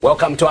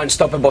Welcome to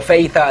Unstoppable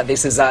Faith.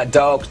 This is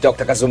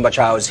Dr. Kazumba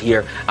Charles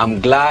here. I'm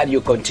glad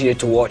you continue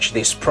to watch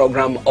this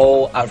program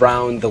all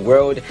around the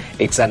world.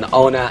 It's an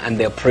honor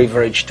and a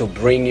privilege to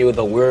bring you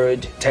the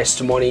word,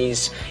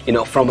 testimonies,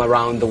 from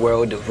around the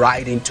world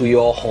right into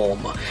your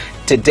home.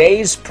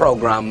 Today's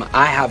program,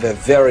 I have a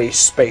very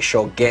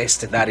special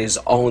guest that is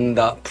on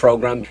the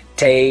program.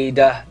 Ted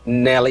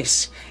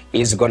Nellis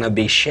is going to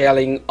be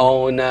sharing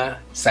on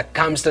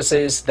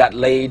circumstances that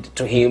led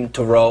to him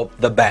to rob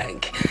the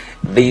bank.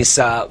 This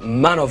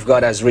man of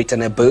God has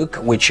written a book,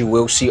 which you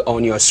will see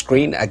on your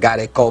screen. I got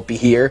a copy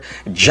here,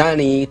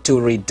 Journey to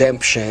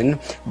Redemption.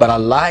 But I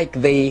like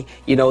the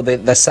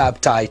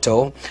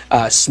subtitle,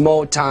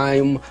 Small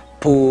Time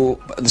Paul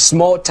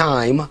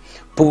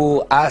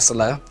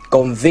Asler,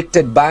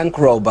 Convicted Bank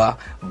Robber,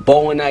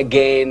 Born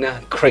Again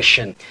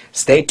Christian.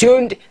 Stay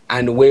tuned,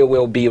 and we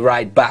will be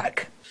right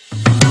back.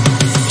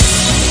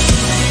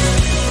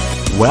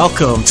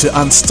 Welcome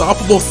to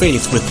Unstoppable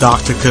Faith with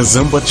Dr.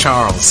 Kazumba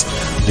Charles.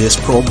 This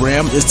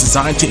program is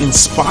designed to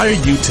inspire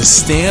you to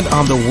stand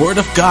on the Word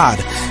of God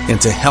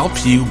and to help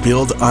you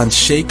build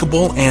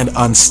unshakable and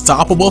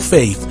unstoppable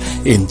faith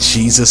in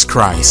Jesus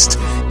Christ.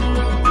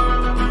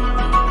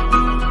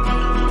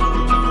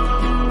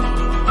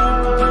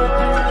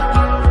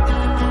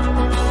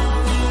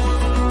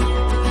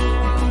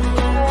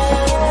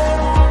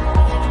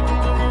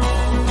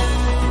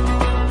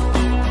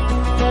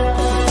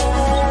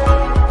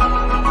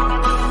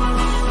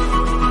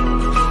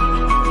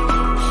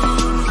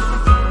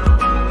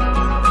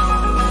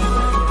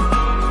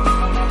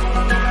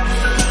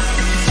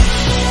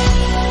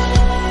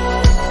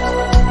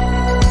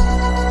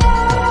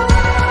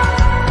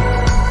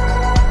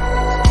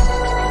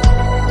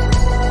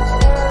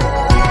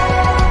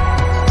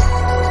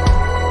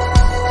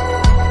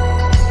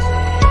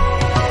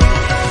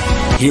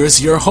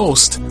 Here's your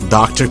host,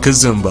 Dr.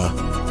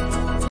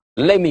 Kazumba.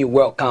 Let me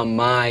welcome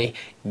my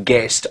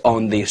guest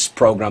on this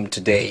program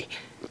today.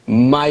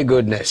 My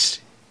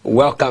goodness,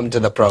 welcome to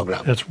the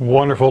program. It's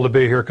wonderful to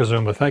be here,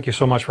 Kazumba. Thank you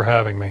so much for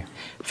having me.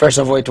 First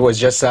of all, it was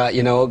just,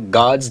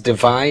 God's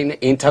divine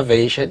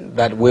intervention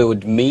that we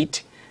would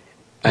meet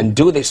and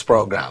do this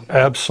program.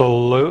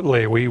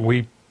 Absolutely.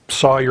 We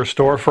saw your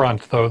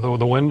storefront,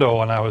 the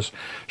window, and I was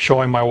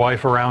showing my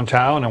wife around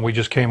town, and we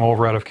just came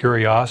over out of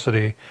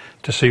curiosity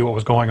to see what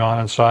was going on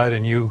inside,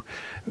 and you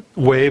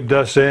waved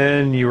us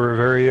in. You were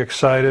very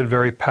excited,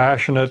 very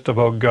passionate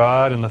about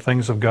God and the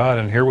things of God,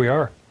 and here we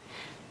are.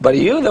 But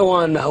you're the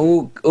one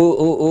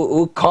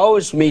who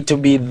caused me to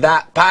be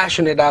that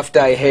passionate after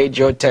I heard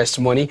your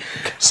testimony.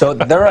 So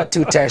there are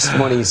two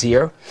testimonies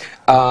here.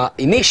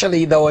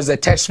 Initially, there was a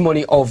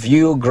testimony of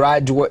you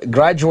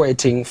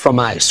graduating from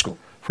high school.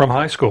 From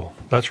high school,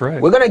 that's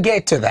right. We're going to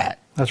get to that.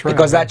 That's right.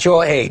 Because at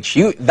your age,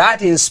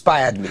 that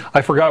inspired me.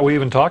 I forgot we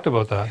even talked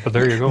about that, but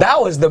there you go.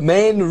 That was the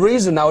main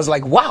reason. I was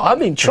like, wow,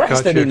 I'm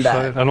interested in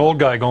that. An old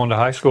guy going to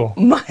high school.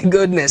 My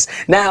goodness.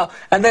 Now,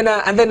 and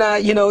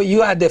then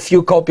you had a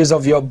few copies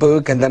of your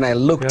book, and then I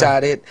looked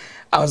at it.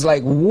 I was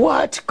like,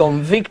 what?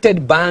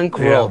 Convicted bank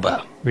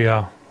robber.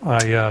 Yeah,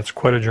 it's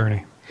quite a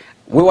journey.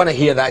 We want to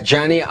hear that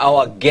journey.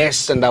 Our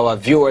guests and our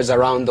viewers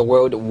around the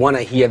world want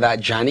to hear that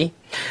journey.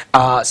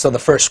 So the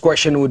first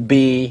question would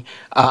be,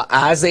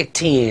 as a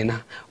teen,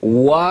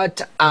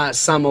 what are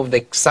some of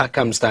the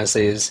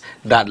circumstances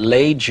that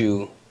led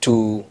you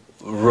to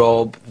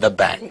rob the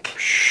bank?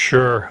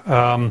 Sure.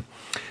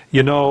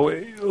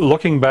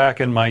 Looking back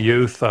in my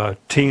youth,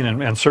 teen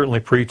and certainly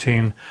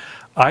preteen,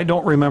 I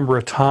don't remember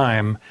a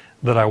time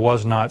that I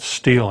was not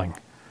stealing,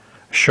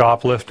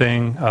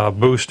 shoplifting,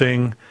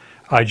 boosting.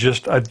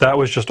 That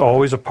was just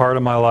always a part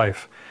of my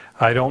life.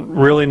 I don't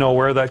really know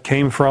where that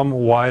came from,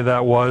 why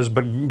that was,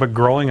 but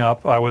growing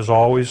up, I was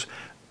always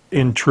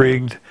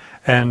intrigued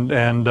and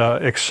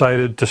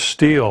excited to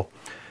steal.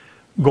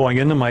 Going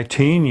into my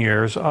teen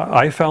years,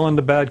 I fell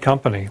into bad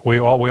company. We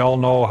all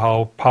know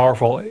how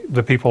powerful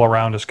the people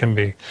around us can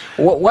be.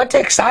 What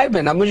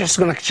excitement! I'm just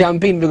going to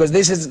jump in because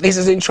this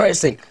is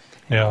interesting.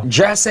 Yeah.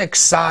 Just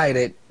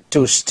excited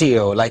to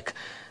steal. Like,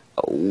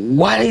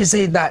 what is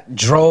it that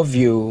drove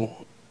you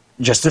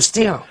just to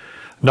steal?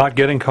 Not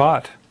getting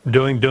caught.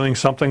 Doing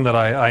something that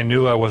I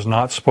knew I was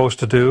not supposed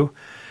to do,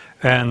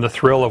 and the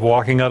thrill of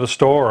walking out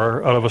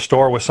of a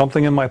store with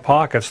something in my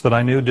pockets that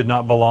I knew did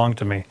not belong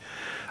to me.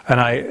 And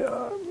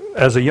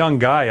as a young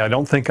guy, I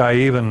don't think I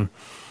even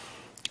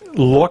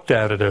looked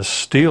at it as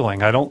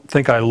stealing. I don't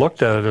think I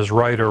looked at it as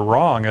right or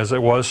wrong, as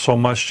it was so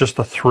much just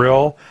the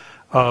thrill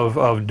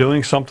of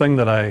doing something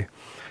that I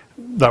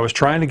was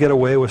trying to get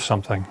away with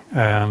something.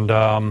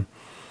 And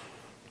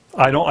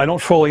I don't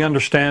fully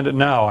understand it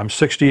now. I'm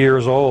 60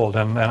 years old,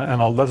 and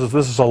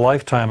this is a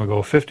lifetime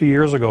ago, 50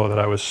 years ago, that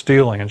I was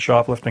stealing and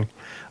shoplifting.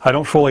 I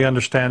don't fully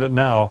understand it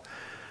now,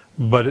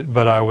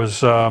 but I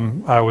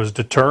was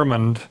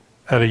determined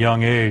at a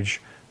young age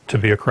to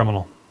be a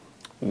criminal.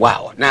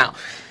 Wow. Now,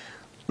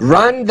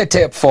 run the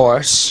tape for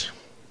us.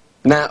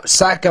 Now,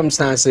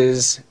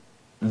 circumstances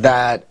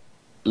that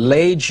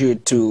led you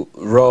to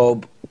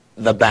rob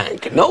the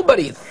bank.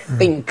 Nobody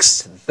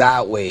thinks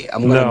that way.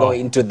 I'm going to No. go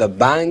into the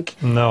bank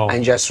No.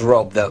 and just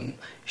rob them.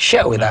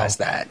 Share with No. us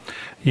that.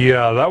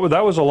 Yeah,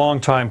 that was a long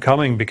time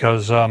coming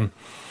because I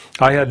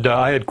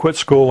had quit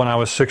school when I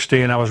was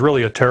 16. I was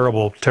really a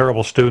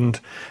terrible student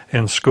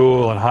in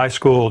school, and high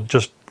school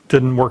just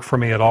didn't work for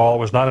me at all. It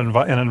was not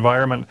an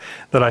environment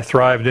that I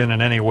thrived in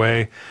any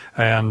way,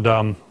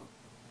 and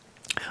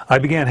I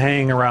began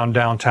hanging around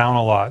downtown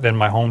a lot in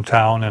my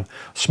hometown and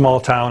small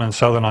town in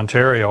southern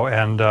Ontario,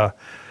 and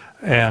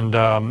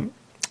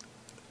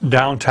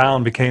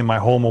downtown became my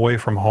home away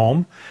from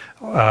home,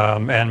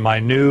 and my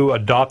new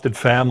adopted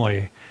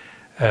family,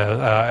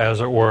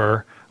 as it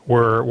were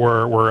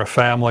a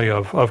family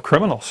of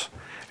criminals,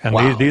 and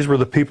Wow. these were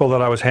the people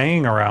that I was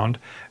hanging around,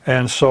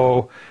 and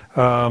so.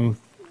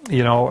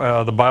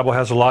 The Bible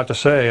has a lot to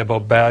say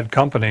about bad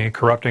company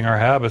corrupting our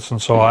habits, and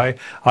so I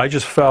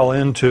just fell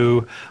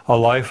into a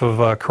life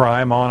of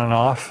crime on and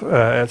off.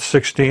 At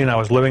 16, I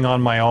was living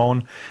on my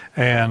own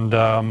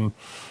and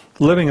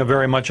living a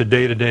very much a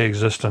day-to-day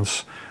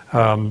existence,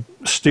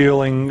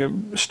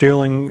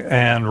 stealing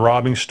and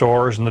robbing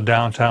stores in the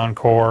downtown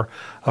core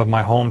of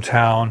my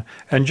hometown,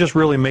 and just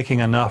really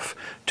making enough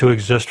to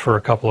exist for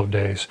a couple of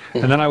days.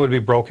 And then I would be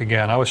broke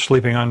again. I was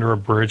sleeping under a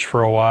bridge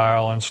for a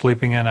while and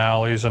sleeping in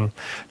alleys and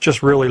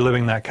just really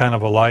living that kind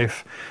of a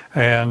life.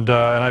 And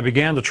I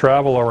began to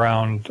travel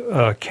around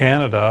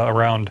Canada,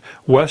 around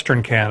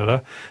Western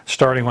Canada,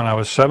 starting when I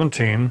was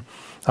 17.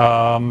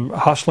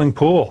 Hustling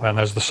pool, and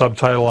as the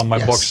subtitle on my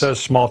Yes. book says,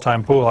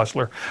 small-time pool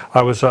hustler.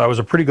 I was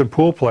a pretty good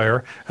pool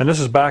player, and this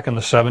is back in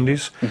the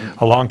 70s,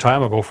 a long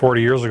time ago,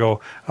 40 years ago.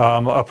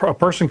 A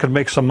person could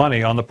make some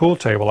money on the pool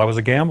table. I was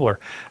a gambler,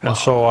 and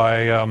so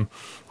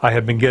I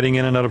had been getting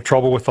in and out of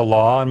trouble with the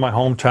law in my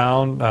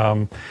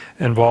hometown,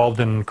 involved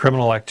in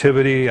criminal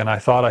activity, and I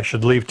thought I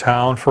should leave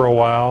town for a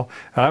while.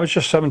 And I was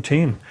just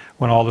 17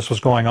 when all this was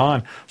going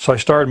on. So I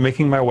started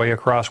making my way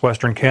across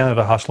Western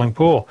Canada hustling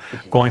pool,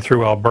 going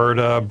through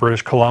Alberta,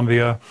 British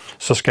Columbia,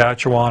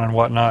 Saskatchewan, and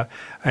whatnot.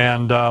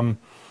 And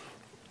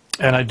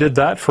I did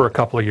that for a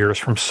couple of years,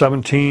 from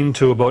 17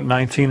 to about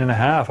 19 and a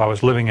half. I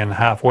was living in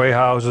halfway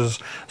houses,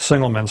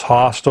 single men's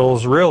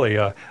hostels, really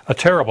a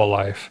terrible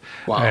life.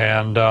 Wow.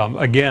 And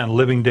again,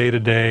 living day to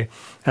day,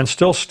 and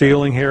still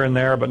stealing here and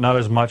there, but not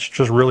as much,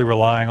 just really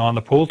relying on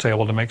the pool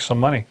table to make some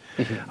money.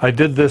 I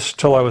did this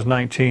till I was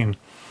 19,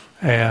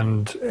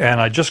 and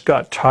I just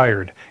got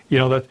tired. You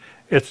know, that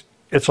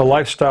it's a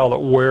lifestyle that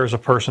wears a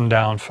person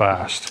down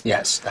fast.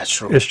 Yes, that's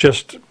true. It's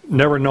just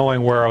never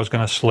knowing where I was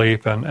going to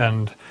sleep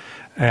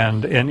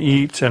and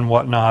eat and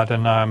whatnot,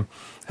 and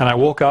I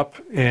woke up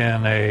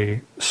in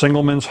a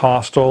single men's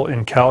hostel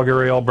in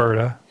Calgary,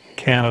 Alberta,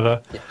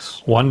 Canada,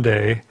 Yes. one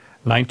day,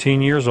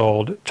 19 years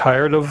old,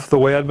 tired of the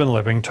way I'd been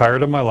living,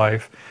 tired of my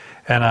life,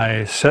 and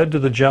I said to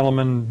the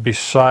gentleman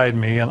beside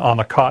me, and on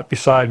the cot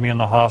beside me in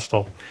the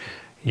hostel,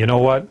 you know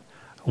what,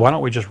 why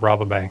don't we just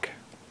rob a bank?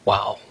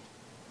 Wow.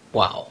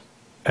 Wow.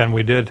 And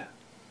we did.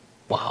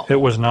 Wow.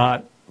 It was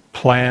not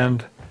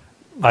planned.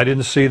 I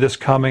didn't see this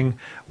coming.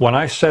 When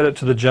I said it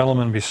to the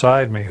gentleman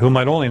beside me, whom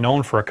I'd only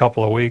known for a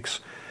couple of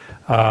weeks,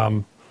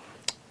 in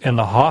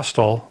the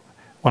hostel,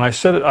 when I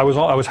said it, I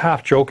was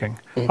half joking.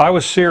 I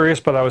was serious,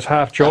 but I was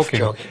half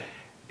joking. Half joking.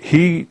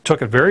 He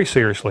took it very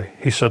seriously.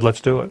 He said,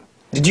 let's do it.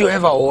 Did you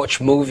ever watch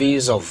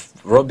movies of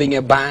robbing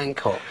a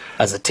bank or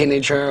as a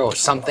teenager or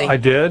something? I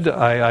did.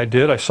 I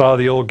did. I saw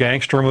the old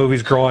gangster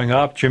movies growing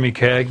up, Jimmy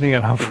Cagney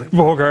and Humphrey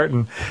Bogart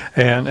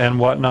and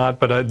whatnot.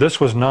 But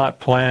this was not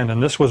planned,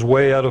 and this was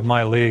way out of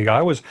my league.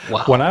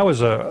 Wow. When I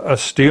was a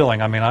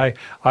stealing. I mean,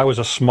 I was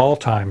a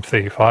small-time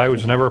thief. I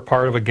was never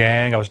part of a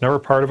gang. I was never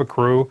part of a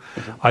crew.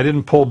 I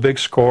didn't pull big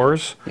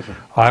scores.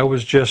 I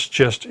was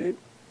just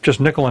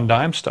nickel and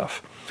dime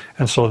stuff.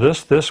 And so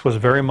this was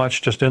very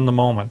much just in the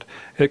moment.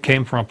 It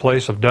came from a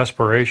place of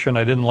desperation.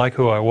 I didn't like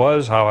who I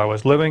was, how I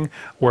was living,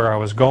 where I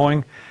was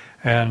going,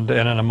 and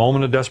in a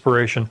moment of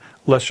desperation,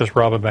 let's just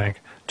rob a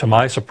bank. To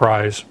my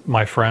surprise,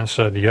 my friend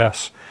said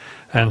yes.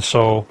 And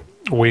so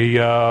we,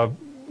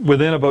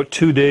 within about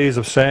 2 days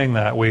of saying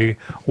that, we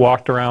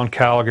walked around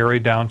Calgary,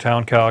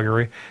 downtown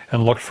Calgary,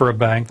 and looked for a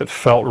bank that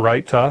felt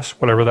right to us,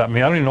 whatever that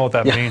means. I don't even know what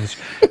that means.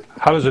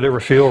 How does it ever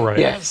feel right?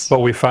 Yes.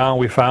 But we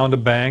found a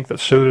bank that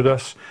suited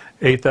us,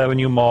 8th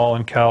Avenue Mall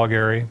in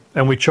Calgary,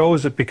 and we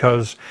chose it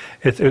because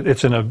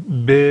it's in a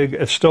big,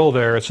 it's still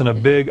there, it's in a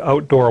big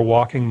outdoor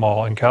walking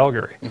mall in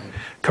Calgary.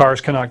 Cars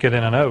cannot get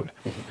in and out,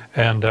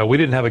 and we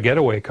didn't have a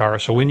getaway car,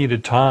 so we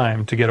needed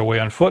time to get away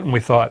on foot, and we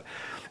thought,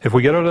 if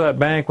we get out of that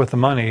bank with the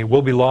money,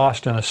 we'll be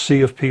lost in a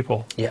sea of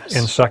people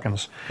in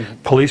seconds.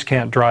 Police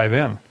can't drive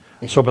in,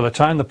 so by the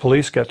time the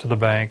police get to the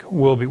bank,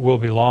 we'll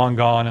be long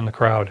gone in the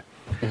crowd,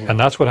 and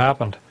that's what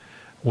happened.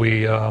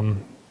 We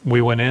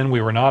went in, we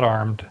were not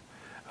armed.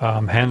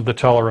 Handed the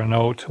teller a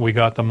note, we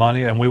got the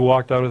money, and we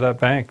walked out of that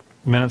bank.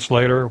 Minutes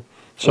later,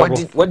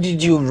 what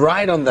did you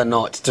write on the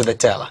note to the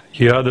teller?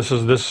 Yeah, this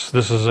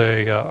is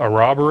a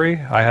robbery.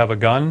 I have a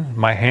gun.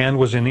 My hand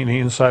was in the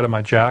inside of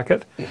my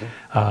jacket,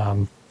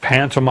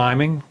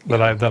 pantomiming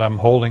that I'm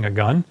holding a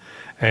gun,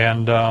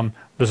 and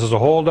this is a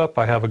holdup.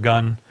 I have a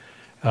gun.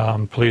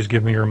 Please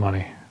give me your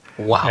money.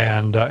 Wow.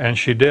 And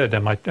she did,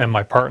 and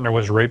my partner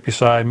was right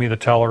beside me, the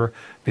teller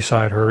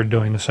beside her,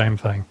 doing the same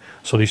thing.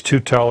 So these two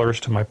tellers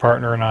to my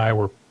partner and I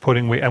were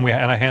putting, and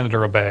I handed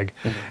her a bag.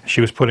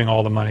 She was putting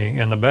all the money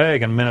in the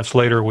bag, and minutes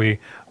later we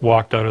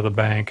walked out of the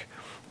bank,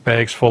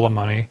 bags full of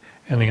money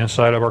in the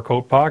inside of our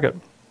coat pocket.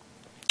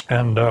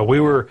 And we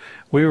were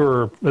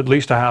at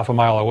least a half a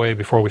mile away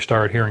before we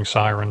started hearing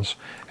sirens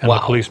and Wow.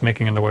 the police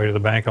making their way to the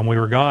bank, and we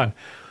were gone.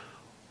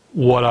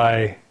 What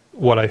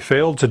I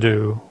failed to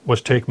do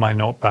was take my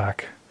note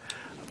back.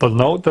 The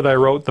note that I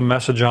wrote the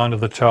message on to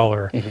the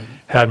teller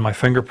had my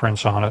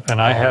fingerprints on it, and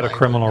I had a my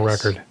criminal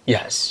goodness. record.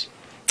 Yes.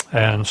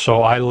 And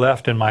so I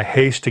left in my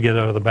haste to get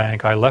out of the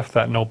bank. I left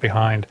that note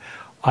behind.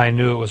 I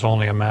knew it was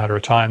only a matter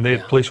of time. The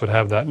police would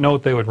have that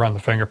note. They would run the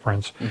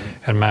fingerprints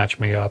and match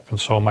me up. And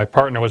so my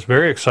partner was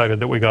very excited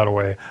that we got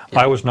away.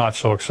 I was not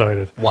so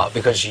excited. Wow,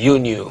 because you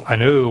knew. I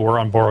knew we're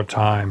on borrowed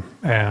time,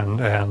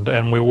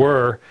 and we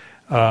were.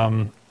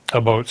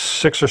 About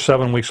 6 or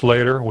 7 weeks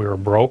later, we were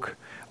broke.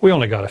 We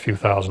only got a few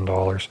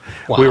 $1,000s.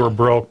 Wow. We were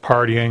broke,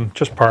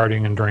 just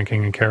partying and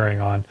drinking and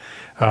carrying on.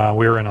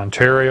 We were in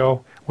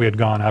Ontario. We had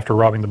gone, after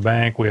robbing the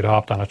bank, we had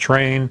hopped on a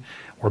train.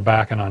 We're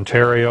back in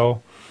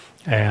Ontario,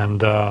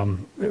 and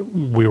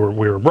we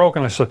were broke.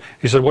 And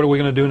he said, "What are we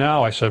going to do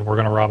now?" I said, "We're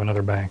going to rob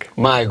another bank."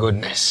 My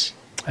goodness.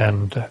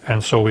 And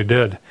so we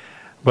did.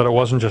 But it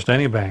wasn't just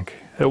any bank.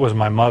 It was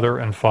my mother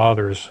and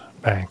father's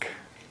bank.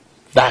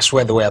 That's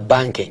where they were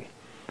banking.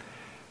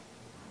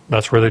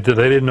 That's where they did.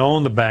 They didn't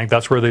own the bank.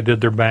 That's where they did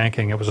their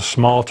banking. It was a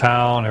small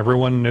town.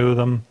 Everyone knew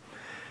them,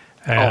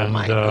 and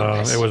my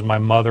goodness. it was my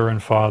mother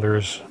and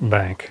father's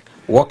bank.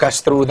 Walk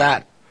us through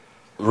that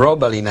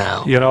robbery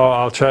now. You know,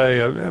 I'll tell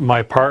you,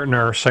 my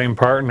partner, same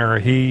partner,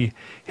 he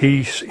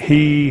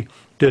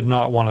did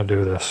not want to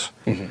do this.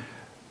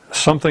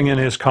 Something in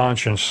his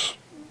conscience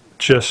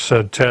just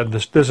said, "Ted,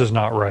 this is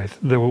not right.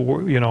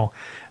 You know,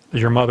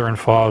 your mother and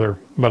father."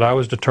 But I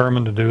was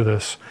determined to do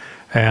this,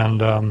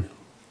 and.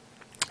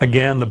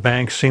 Again, the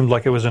bank seemed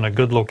like it was in a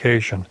good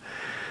location.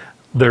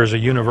 There's a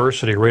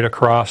university right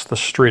across the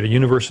street, a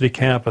university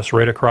campus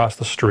right across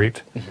the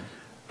street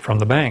from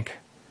the bank.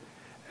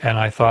 And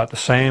I thought the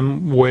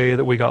same way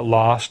that we got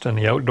lost in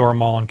the outdoor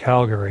mall in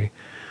Calgary,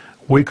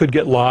 we could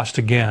get lost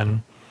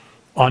again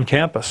on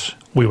campus.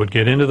 We would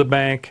get into the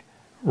bank,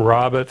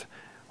 rob it,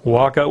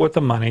 walk out with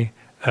the money,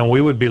 and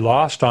we would be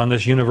lost on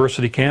this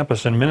university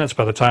campus in minutes.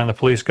 By the time the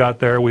police got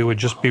there, we would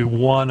just be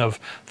one of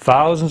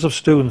thousands of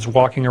students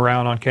walking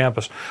around on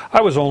campus.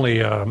 I was only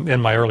in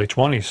my early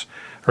 20s,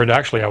 or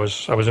actually I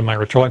was in my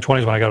early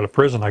 20s when I got out of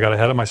prison. I got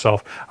ahead of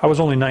myself. I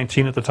was only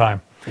 19 at the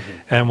time.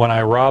 And when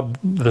I robbed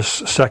this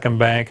second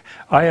bank,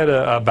 I had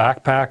a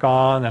backpack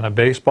on and a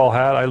baseball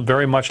hat. I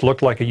very much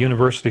looked like a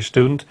university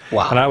student.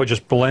 Wow. And I would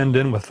just blend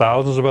in with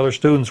thousands of other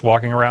students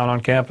walking around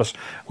on campus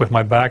with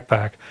my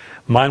backpack.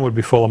 Mine would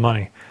be full of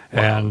money.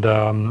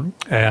 Wow.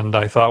 And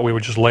I thought we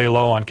would just lay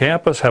low on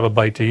campus, have a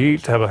bite to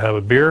eat, have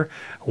a beer,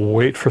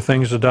 wait for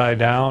things to die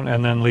down,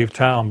 and then leave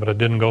town. But it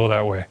didn't go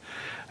that way.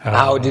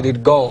 How did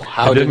it go?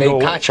 How did they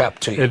catch up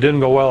to you? It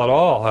didn't go well at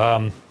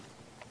all.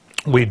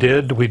 We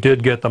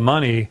did get the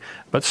money,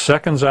 but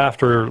seconds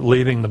after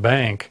leaving the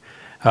bank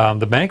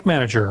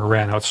manager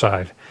ran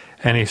outside,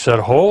 and he said,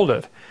 "Hold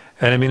it."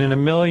 And I mean, in a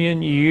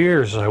million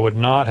years, I would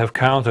not have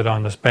counted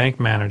on this bank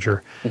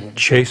manager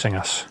chasing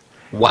us.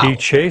 Wow. He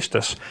chased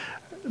us.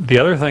 The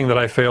other thing that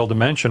I failed to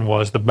mention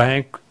was the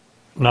bank,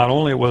 not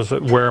only was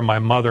it where my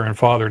mother and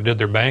father did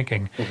their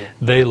banking,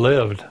 they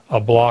lived a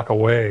block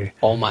away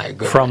Oh my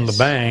goodness. from the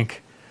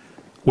bank,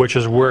 which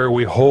is where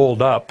we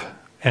holed up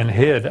and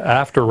hid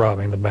after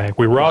robbing the bank.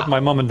 We robbed my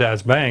mom and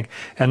dad's bank,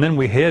 and then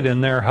we hid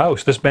in their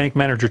house. This bank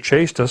manager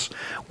chased us.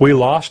 We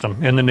lost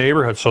him in the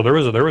neighborhood. So there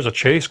was a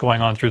chase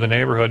going on through the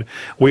neighborhood.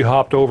 We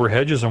hopped over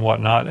hedges and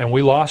whatnot, and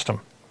we lost him.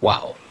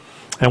 Wow.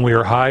 And we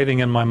were hiding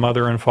in my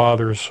mother and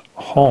father's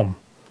home.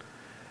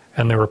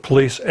 And there were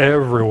police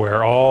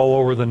everywhere, all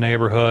over the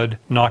neighborhood,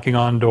 knocking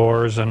on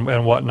doors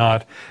and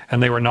whatnot.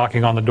 And they were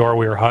knocking on the door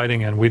we were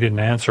hiding in. We didn't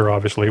answer,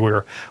 obviously. We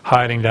were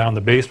hiding down in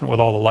the basement with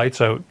all the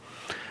lights out.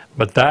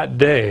 But that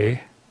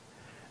day,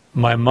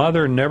 my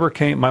mother never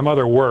came. My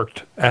mother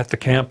worked at the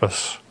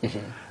campus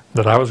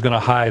that I was going to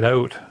hide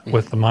out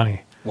with the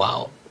money.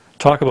 Wow.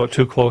 Talk about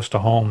too close to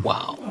home.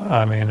 Wow.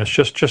 I mean, it's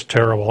just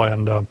terrible.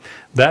 And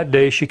that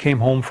day she came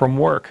home from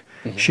work.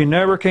 She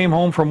never came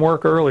home from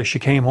work early. She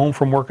came home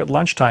from work at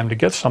lunchtime to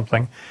get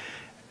something.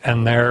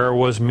 And there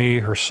was me,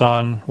 her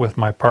son, with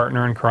my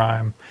partner in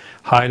crime,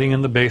 hiding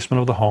in the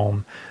basement of the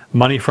home.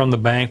 Money from the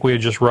bank we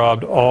had just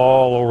robbed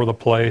all over the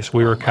place.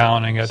 We were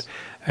counting it.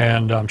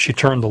 And she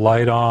turned the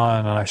light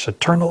on, and I said,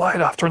 "Turn the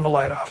light off, turn the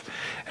light off."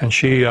 And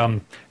she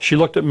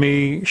looked at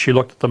me, she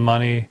looked at the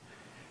money,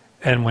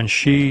 and when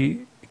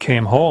she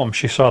came home,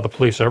 she saw the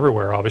police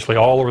everywhere, obviously,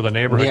 all over the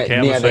neighborhood,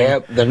 Near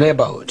the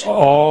neighborhood.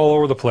 all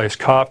over the place,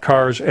 cop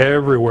cars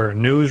everywhere,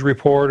 news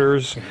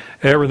reporters,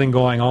 everything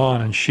going on.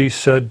 And she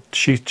said,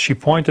 she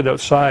pointed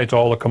outside to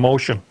all the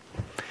commotion,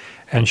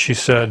 and she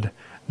said,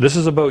 "This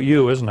is about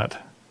you, isn't it?"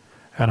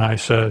 And I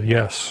said,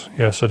 yes,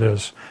 it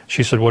is.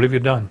 She said, "What have you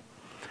done?"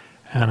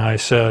 And I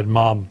said,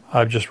 Mom,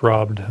 I've just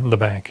robbed the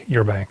bank,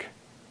 your bank.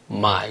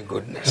 My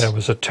goodness. It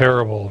was a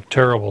terrible,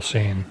 terrible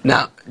scene.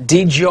 Now,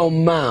 did your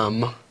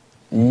mom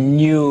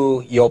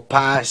knew your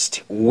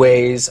past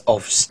ways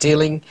of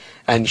stealing,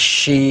 and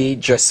she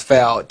just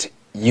felt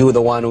you were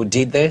the one who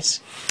did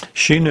this?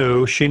 She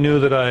knew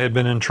that I had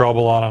been in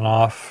trouble on and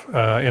off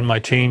in my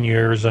teen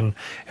years, and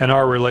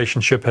our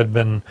relationship had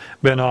been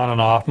on and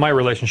off. My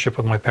relationship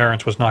with my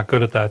parents was not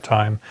good at that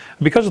time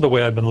because of the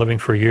way I'd been living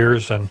for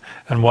years and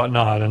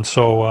whatnot. And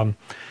so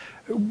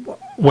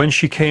when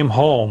she came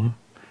home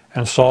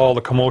and saw all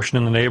the commotion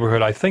in the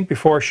neighborhood, I think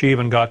before she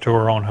even got to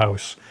her own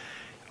house,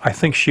 I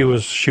think she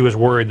was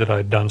worried that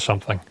I'd done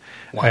something.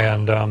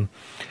 Wow.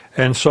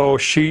 And so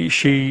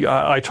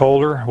I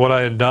told her what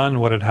I had done,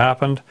 what had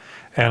happened,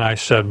 and I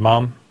said,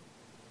 Mom,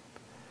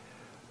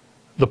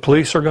 the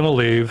police are going to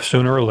leave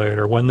sooner or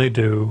later. When they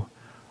do,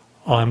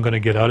 I'm going to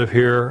get out of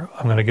here.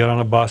 I'm going to get on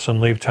a bus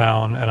and leave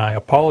town. And I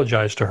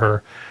apologized to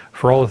her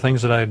for all the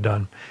things that I had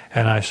done.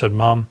 And I said,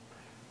 Mom,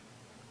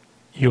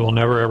 you will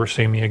never ever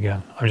see me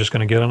again. I'm just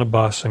going to get on a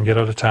bus and get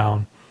out of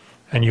town,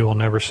 and you will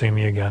never see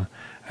me again.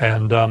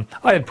 And I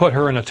had put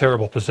her in a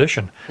terrible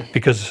position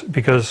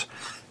because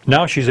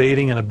now she's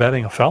aiding and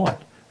abetting a felon.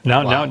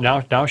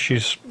 Now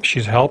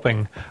she's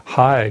helping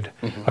hide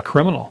a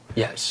criminal.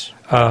 Yes.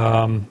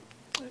 The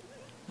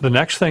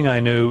next thing I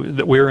knew,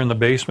 that we were in the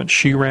basement,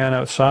 she ran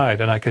outside,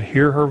 and I could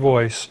hear her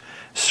voice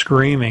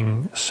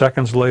screaming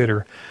seconds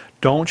later,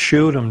 "Don't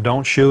shoot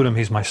him,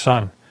 he's my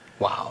son."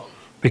 Wow.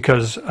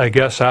 Because I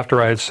guess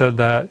after I had said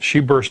that,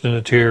 she burst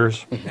into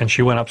tears, and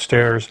she went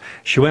upstairs.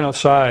 She went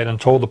outside and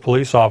told the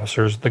police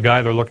officers the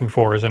guy they're looking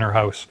for is in her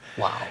house.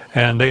 Wow.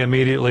 And they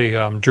immediately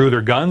drew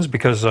their guns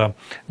because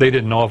they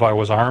didn't know if I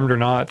was armed or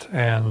not.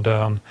 And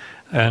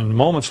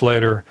moments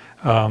later,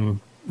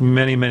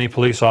 many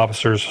police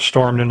officers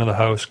stormed into the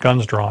house,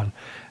 guns drawn.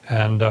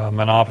 And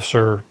an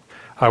officer,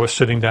 I was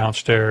sitting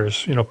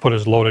downstairs, put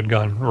his loaded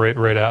gun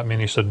right at me,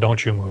 and he said,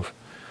 "Don't you move."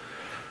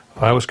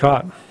 I was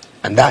caught.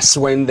 And that's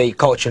when they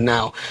caught you.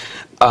 Now,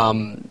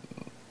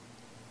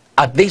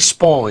 at this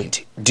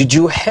point, did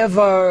you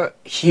ever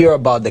hear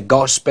about the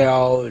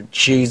gospel,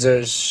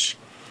 Jesus,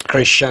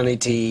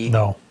 Christianity?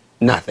 No.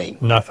 Nothing?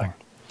 Nothing.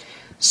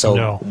 So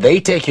no. They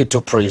take you to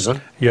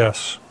prison.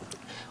 Yes.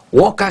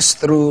 Walk us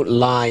through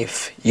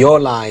your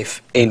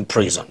life in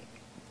prison.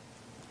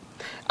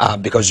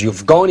 Because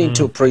you've gone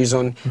into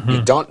prison,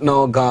 you don't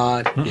know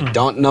God, you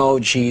don't know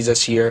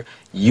Jesus here,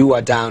 you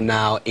are down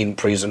now in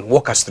prison.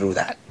 Walk us through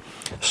that.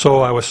 So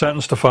I was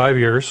sentenced to 5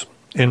 years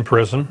in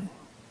prison,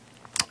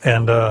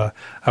 and I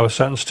was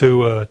sentenced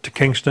to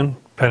Kingston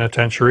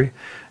Penitentiary.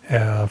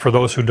 For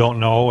those who don't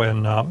know,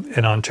 in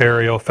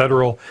Ontario,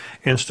 federal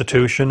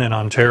institution in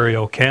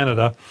Ontario,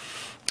 Canada,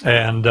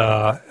 and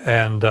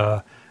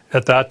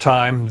at that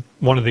time,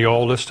 one of the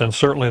oldest and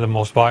certainly the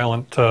most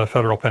violent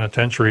federal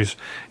penitentiaries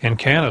in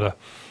Canada.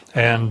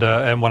 And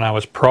when I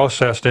was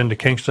processed into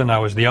Kingston, I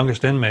was the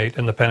youngest inmate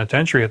in the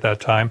penitentiary at that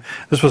time.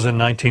 This was in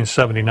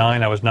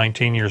 1979. I was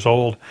 19 years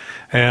old,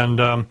 and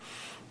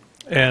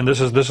this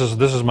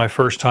is my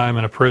first time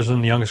in a prison.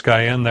 The youngest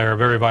guy in there, a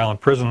very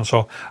violent prison.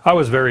 So I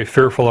was very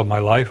fearful of my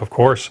life. Of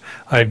course,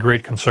 I had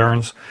great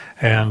concerns,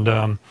 and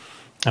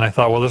I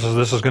thought, well, this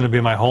is going to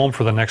be my home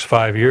for the next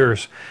 5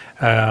 years.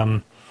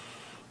 And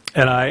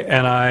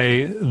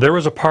there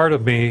was a part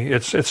of me.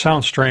 It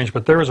sounds strange,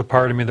 but there was a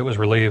part of me that was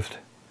relieved.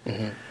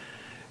 Mm-hmm.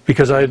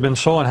 Because I had been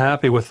so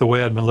unhappy with the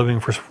way I'd been living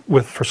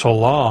for so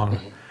long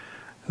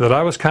that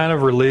I was kind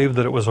of relieved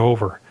that it was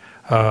over.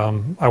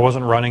 I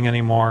wasn't running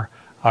anymore.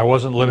 I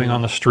wasn't living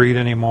on the street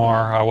anymore.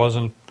 I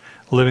wasn't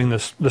living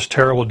this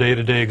terrible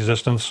day-to-day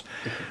existence.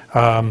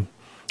 My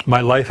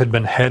life had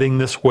been heading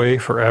this way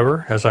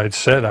forever. As I'd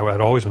said, I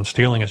had always been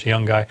stealing as a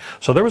young guy.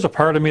 So there was a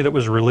part of me that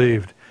was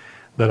relieved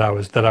that I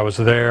was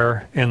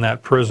there in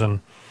that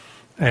prison.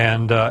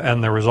 And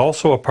there was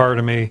also a part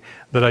of me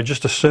that I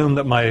just assumed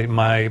that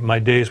my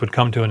days would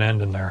come to an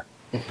end in there.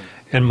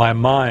 Mm-hmm. In my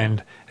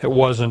mind, it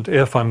wasn't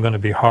if I'm going to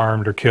be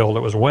harmed or killed,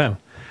 it was when.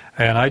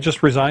 And I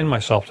just resigned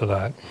myself to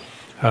that.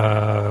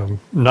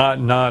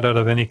 Not out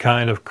of any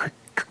kind of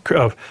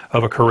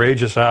a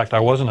courageous act. I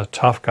wasn't a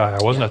tough guy.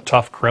 I wasn't a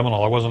tough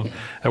criminal.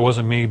 It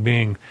wasn't me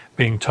being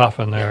tough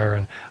in there.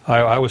 And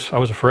I was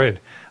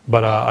afraid.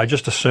 But I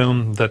just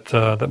assumed that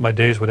my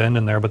days would end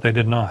in there, but they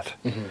did not.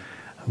 Mm-hmm.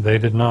 They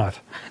did not.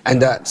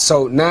 And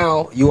so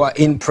now you are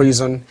in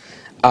prison.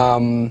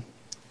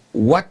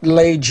 What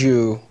led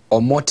you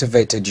or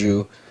motivated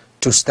you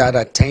to start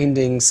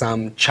attending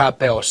some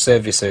chapel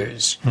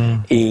services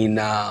in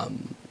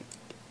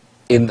the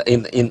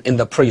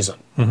prison?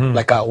 Mm-hmm.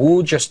 Like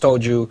who just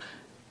told you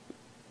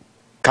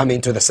come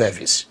into the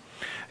service?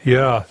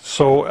 Yeah.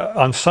 So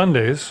on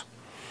Sundays,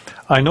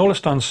 I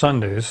noticed on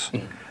Sundays,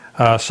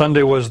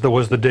 Sunday was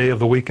the day of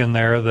the week in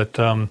there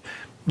that.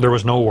 There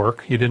was no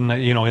work. You didn't,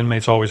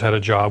 inmates always had a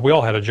job. We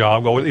all had a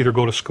job, either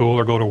go to school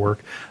or go to work.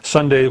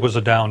 Sunday was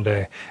a down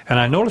day. And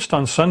I noticed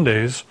on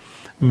Sundays,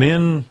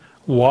 men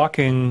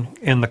walking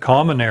in the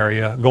common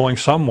area, going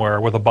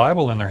somewhere with a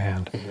Bible in their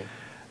hand. Mm-hmm.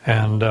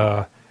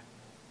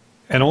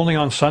 and only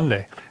on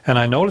Sunday. And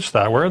I noticed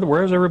that.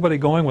 Where's everybody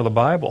going with the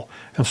Bible?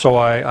 And so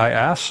I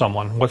asked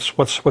someone,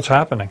 what's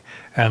happening?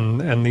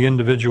 And the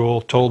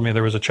individual told me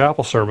there was a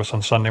chapel service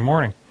on Sunday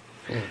morning,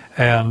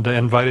 and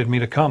invited me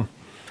to come.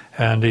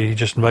 And he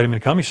just invited me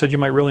to come. He said, you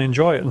might really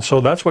enjoy it. And so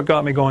that's what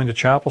got me going to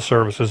chapel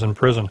services in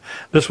prison.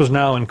 This was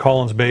now in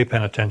Collins Bay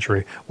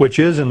Penitentiary, which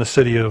is in the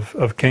city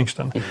of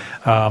Kingston.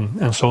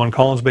 And so in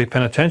Collins Bay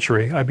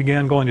Penitentiary, I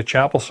began going to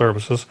chapel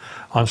services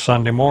on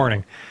Sunday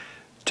morning.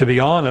 To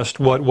be honest,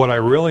 what I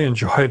really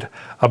enjoyed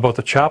about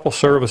the chapel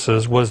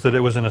services was that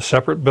it was in a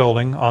separate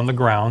building on the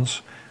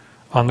grounds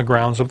of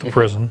the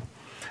prison.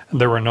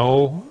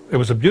 It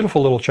was a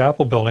beautiful little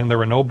chapel building. There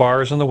were no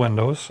bars in the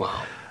windows.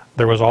 Wow.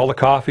 There was all the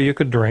coffee you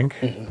could drink,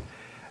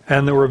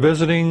 and there were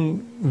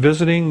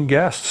visiting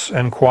guests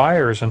and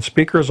choirs and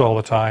speakers all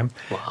the time.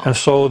 Wow. And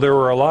so there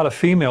were a lot of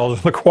females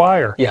in the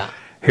choir. Yeah.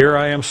 Here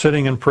I am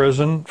sitting in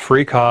prison,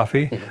 free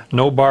coffee,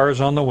 no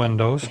bars on the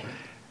windows,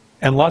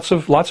 and lots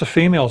of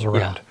females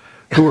around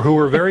who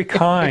were very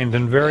kind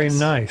and very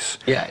nice.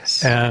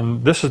 Yes.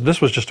 And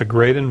this was just a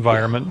great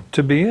environment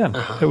to be in.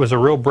 It was a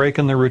real break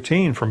in the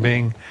routine from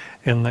being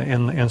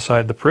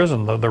inside the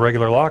prison, the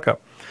regular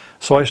lockup.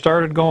 So I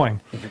started going,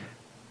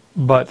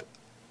 but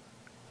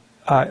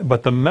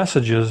the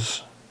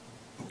messages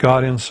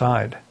got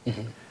inside.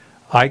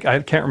 I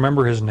can't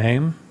remember his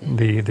name,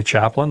 the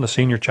chaplain, the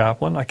senior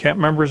chaplain. I can't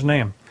remember his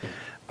name,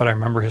 but I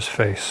remember his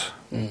face.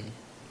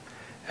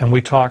 And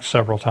we talked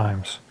several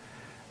times,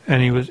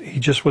 and he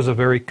just was a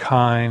very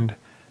kind,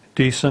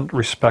 decent,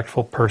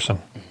 respectful person.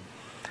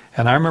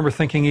 And I remember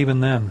thinking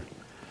even then,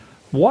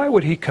 why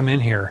would he come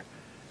in here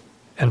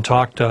and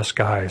talk to us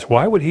guys?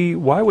 Why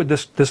would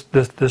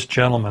this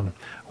gentleman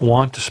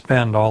want to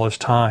spend all his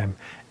time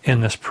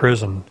in this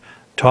prison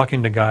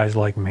talking to guys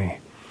like me?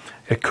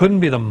 It couldn't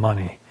be the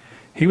money.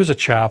 He was a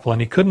chaplain.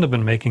 He couldn't have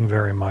been making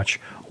very much.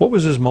 What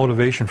was his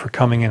motivation for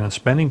coming in and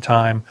spending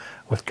time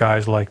with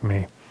guys like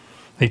me?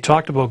 He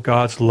talked about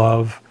God's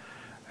love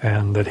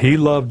and that he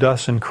loved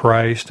us in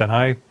Christ, and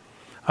I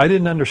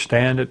didn't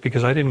understand it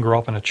because I didn't grow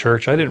up in a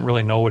church. I didn't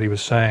really know what he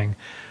was saying,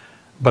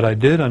 but I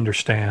did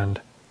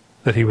understand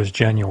that he was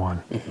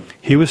genuine.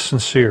 He was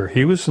sincere.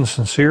 He was a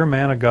sincere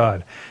man of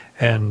God.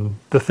 And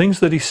the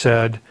things that he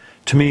said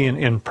to me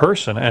in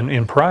person and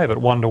in private,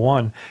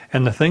 one-to-one,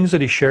 and the things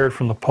that he shared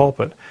from the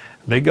pulpit,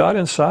 they got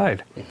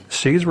inside.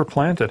 Seeds were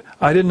planted.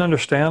 I didn't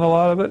understand a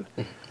lot of it,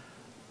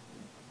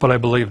 but I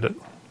believed it.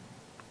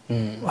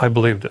 I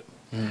believed it.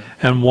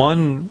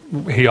 And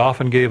he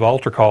often gave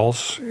altar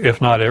calls, if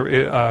not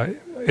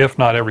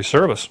every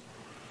service.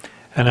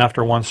 And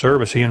after one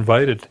service, he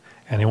invited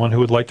anyone who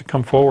would like to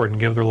come forward and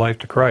give their life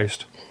to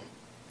Christ.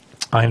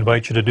 I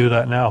invite you to do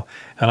that now.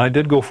 And I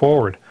did go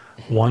forward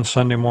one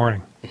Sunday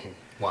morning.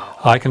 Wow.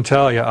 I can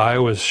tell you, I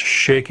was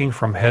shaking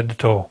from head to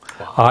toe.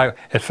 Wow.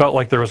 It felt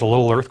like there was a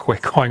little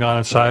earthquake going on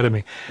inside of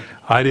me.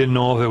 I didn't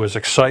know if it was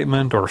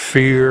excitement or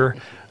fear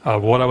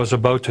of what I was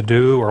about to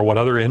do or what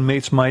other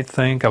inmates might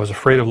think. I was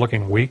afraid of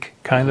looking weak,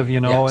 kind of,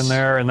 in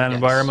there, in that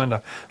environment,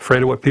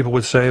 afraid of what people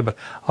would say, but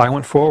I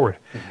went forward.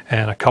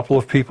 And a couple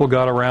of people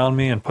got around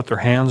me and put their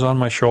hands on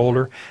my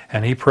shoulder,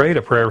 and he prayed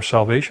a prayer of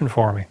salvation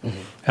for me.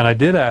 And I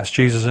did ask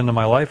Jesus into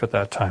my life at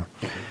that time.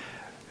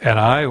 And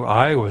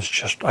I was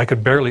just, I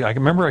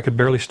remember I could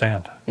barely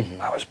stand.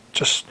 I was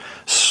just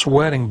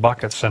sweating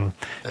buckets and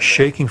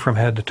shaking from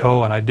head to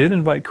toe, and I did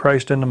invite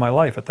Christ into my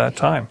life at that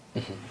time.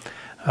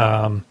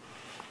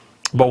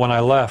 But when I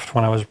left,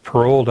 when I was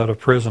paroled out of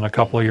prison a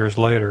couple of years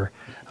later,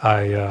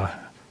 I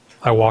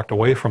walked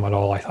away from it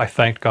all. I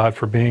thanked God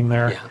for being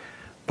there,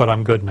 but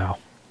I'm good now.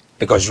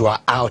 Because you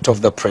are out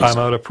of the prison. I'm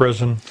out of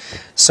prison.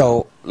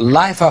 So,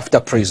 life after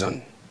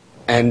prison.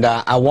 And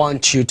I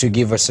want you to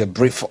give us a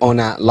brief on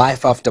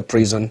life after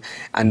prison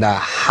and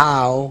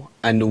how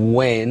and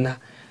when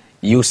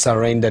you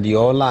surrendered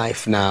your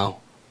life now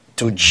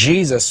to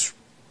Jesus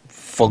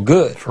for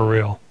good. For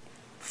real.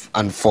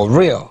 And for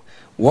real.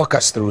 Walk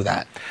us through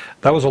that.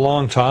 That was a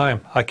long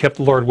time. I kept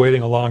the Lord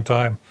waiting a long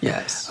time.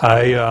 Yes.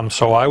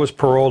 So I was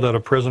paroled out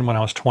of prison when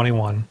I was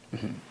 21.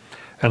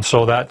 And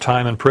so that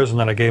time in prison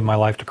that I gave my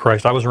life to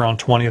Christ, I was around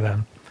 20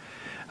 then.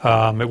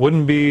 It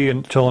wouldn't be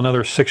until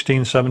another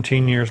 16,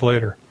 17 years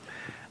later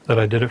that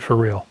I did it for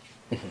real.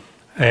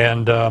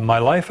 And my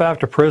life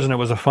after prison, it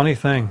was a funny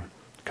thing,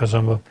 because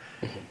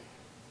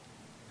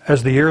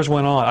as the years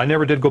went on, I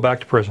never did go back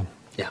to prison.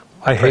 Yeah.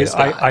 I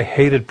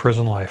hated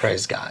prison life.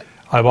 Praise God.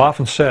 I've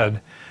often said,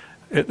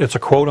 it's a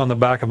quote on the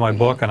back of my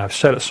book, and I've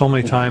said it so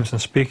many times in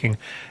speaking,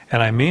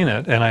 and I mean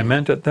it, and I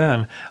meant it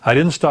then. I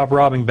didn't stop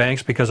robbing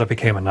banks because I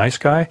became a nice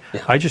guy.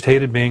 Yeah. I just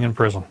hated being in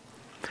prison.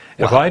 Wow.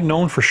 If I'd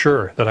known for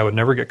sure that I would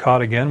never get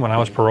caught again when I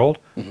was paroled,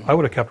 I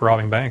would have kept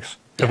robbing banks.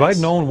 Yes. If I'd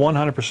known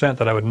 100%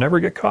 that I would never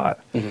get caught,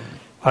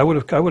 I would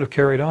have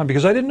carried on,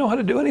 because I didn't know how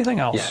to do anything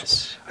else.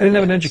 Yes. I didn't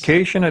have an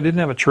education. I didn't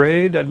have a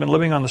trade. I'd been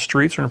living on the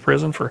streets or in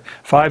prison for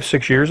 5,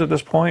 6 years at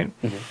this point.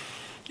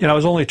 I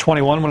was only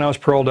 21 when I was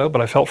paroled out, but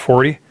I felt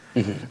 40.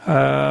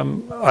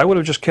 I would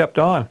have just kept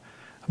on.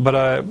 But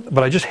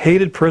I just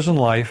hated prison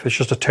life. It's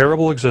just a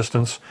terrible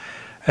existence.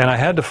 And I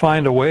had to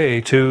find a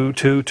way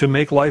to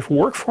make life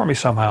work for me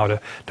somehow,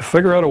 to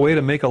figure out a way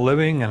to make a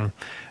living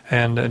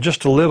and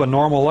just to live a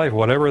normal life,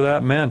 whatever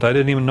that meant. I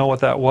didn't even know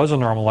what that was, a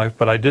normal life,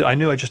 but I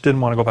knew I just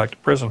didn't want to go back to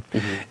prison.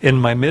 In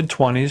my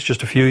mid-20s,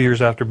 just a few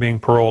years after being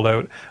paroled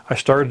out, I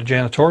started a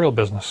janitorial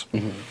business.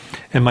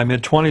 In my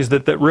mid-20s,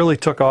 that really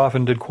took off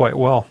and did quite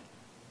well.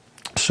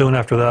 Soon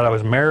after that, I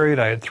was married.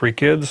 I had 3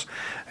 kids,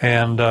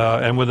 and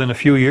within a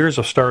few years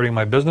of starting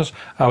my business,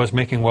 I was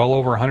making well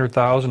over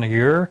 $100,000 a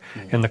year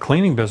in the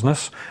cleaning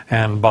business,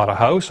 and bought a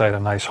house. I had a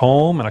nice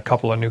home and a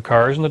couple of new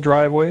cars in the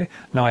driveway.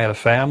 Now I had a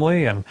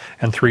family and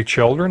 3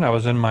 children. I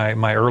was in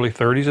my early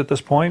 30s at this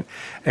point,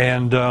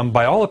 and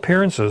by all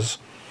appearances,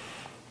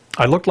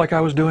 I looked like I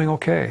was doing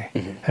okay.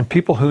 And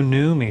people who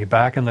knew me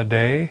back in the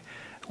day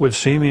would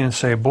see me and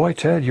say, "Boy,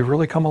 Ted, you've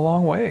really come a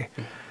long way.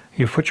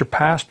 You've put your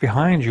past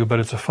behind you." But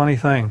it's a funny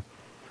thing.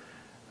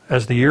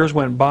 As the years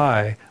went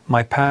by,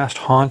 my past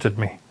haunted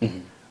me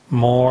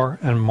more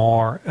and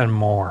more and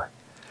more.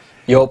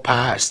 Your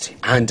past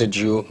haunted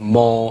you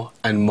more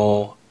and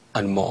more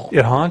and more.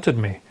 It haunted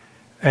me,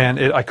 and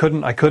I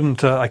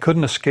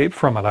couldn't escape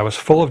from it. I was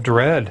full of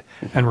dread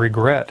and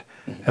regret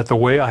at the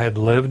way I had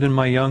lived in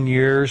my young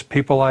years,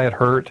 people I had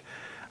hurt.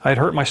 I had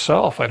hurt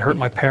myself. I'd hurt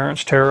my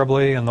parents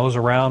terribly and those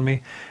around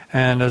me.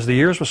 And as the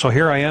years were, so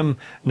here I am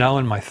now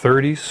in my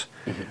 30s,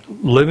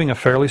 living a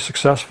fairly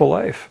successful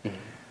life.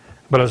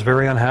 But I was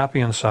very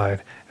unhappy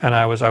inside. And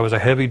I was a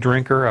heavy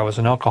drinker. I was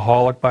an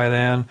alcoholic by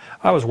then.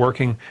 I was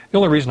working. The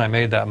only reason I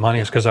made that money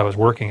is because I was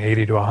working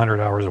 80 to 100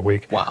 hours a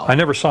week. Wow. I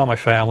never saw my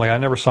family. I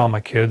never saw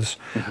my kids.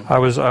 I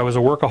was a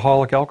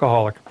workaholic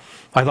alcoholic.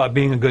 I thought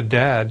being a good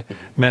dad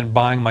meant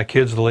buying my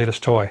kids the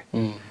latest toy.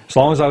 As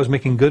long as I was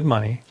making good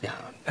money,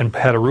 and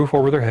had a roof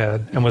over their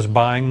head and was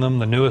buying them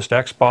the newest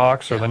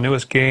Xbox or the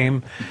newest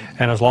game,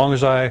 and as long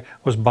as I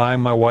was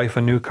buying my wife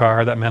a new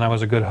car, that meant I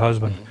was a good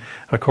husband.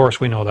 Of course,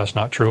 we know that's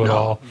not true at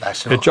all.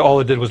 All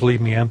it did was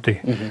leave me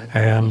empty.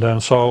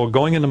 And so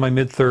going into my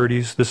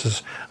mid-30s, this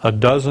is a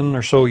dozen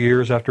or so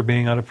years after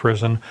being out of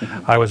prison,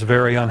 I was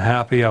very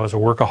unhappy. I was a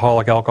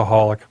workaholic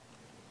alcoholic.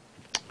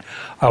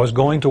 I was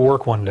going to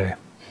work one day,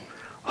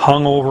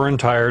 hungover and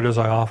tired as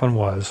I often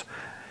was,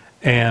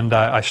 and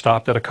I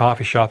stopped at a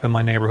coffee shop in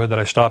my neighborhood that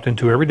I stopped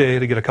into every day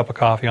to get a cup of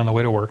coffee on the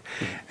way to work.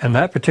 And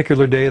that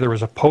particular day, there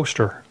was a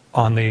poster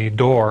on the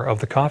door of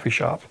the coffee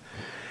shop.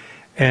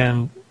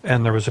 And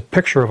there was a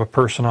picture of a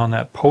person on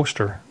that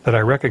poster that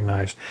I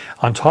recognized.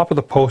 On top of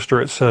the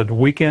poster, it said,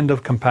 "Weekend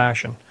of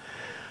Compassion.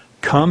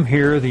 Come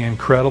hear the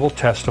incredible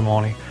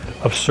testimony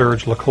of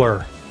Serge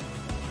Leclerc."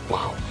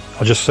 Wow.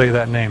 I'll just say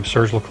that name,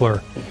 Serge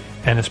Leclerc.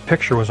 And his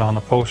picture was on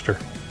the poster.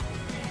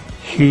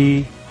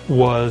 He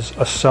was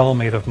a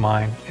cellmate of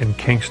mine in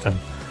Kingston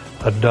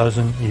a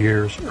dozen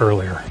years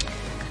earlier.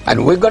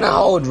 And we're going to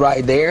hold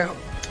right there.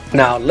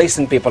 Now,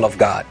 listen, people of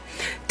God.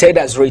 Ted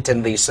has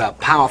written this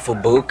powerful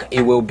book.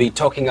 He will be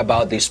talking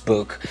about this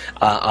book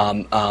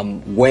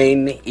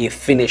when he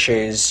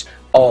finishes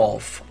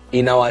off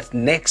in our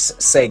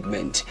next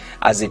segment,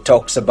 as he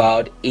talks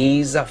about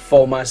his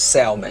former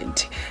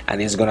cellmate,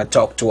 and he's going to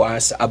talk to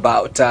us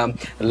about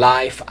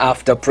life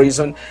after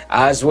prison,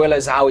 as well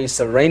as how he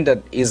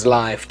surrendered his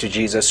life to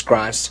Jesus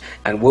Christ.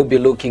 And we'll be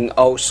looking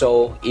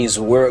also his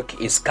work,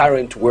 his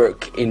current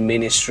work in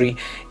ministry.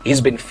 He's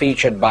been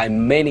featured by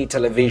many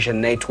television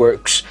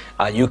networks.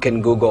 You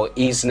can Google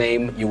his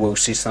name, you will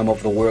see some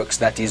of the works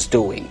that he's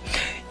doing.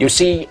 You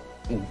see,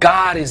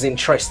 God is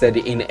interested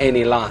in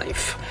any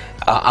life.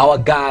 Our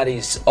God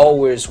is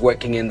always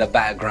working in the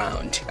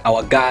background.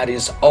 Our God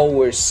is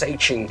always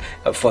searching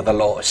for the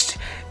lost.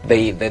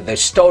 The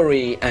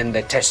story and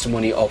the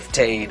testimony of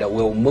Ted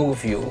will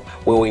move you,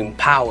 will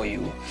empower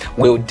you,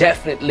 will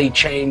definitely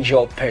change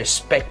your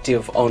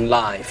perspective on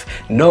life,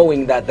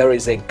 knowing that there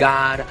is a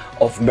God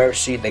of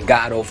mercy, the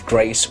God of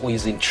grace, who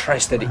is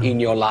interested in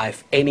your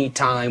life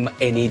anytime,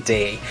 any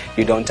day.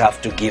 You don't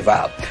have to give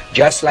up.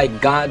 Just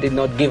like God did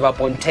not give up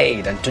on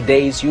Ted, and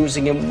today is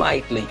using him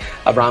mightily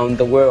around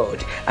the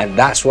world. And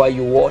that's why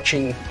you're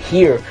watching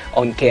here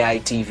on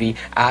KITV,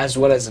 as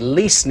well as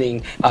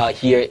listening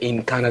here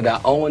in Canada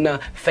on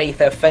Faith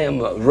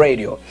FM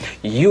radio.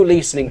 You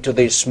listening to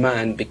this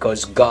man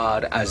because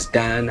God has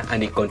done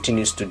and he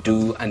continues to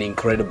do an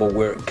incredible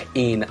work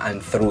in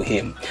and through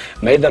him.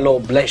 May the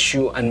Lord bless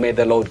you and may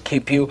the Lord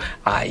keep you.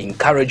 I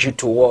encourage you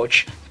to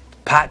watch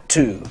part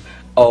 2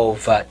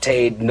 of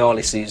Ted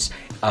Knowles's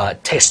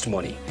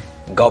testimony.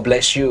 God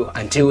bless you.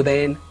 Until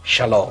then,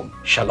 shalom,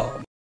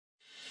 shalom.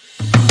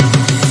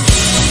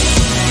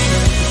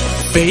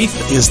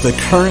 Faith is the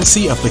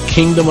currency of the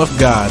kingdom of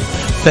God.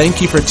 Thank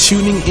you for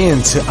tuning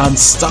in to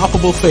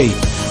Unstoppable Faith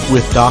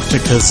with Dr.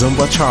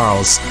 Kazumba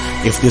Charles.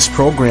 If this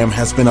program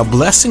has been a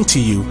blessing to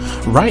you,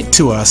 write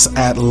to us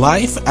at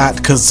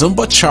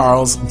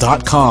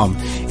life@kazumbacharles.com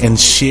and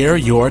share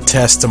your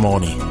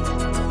testimony.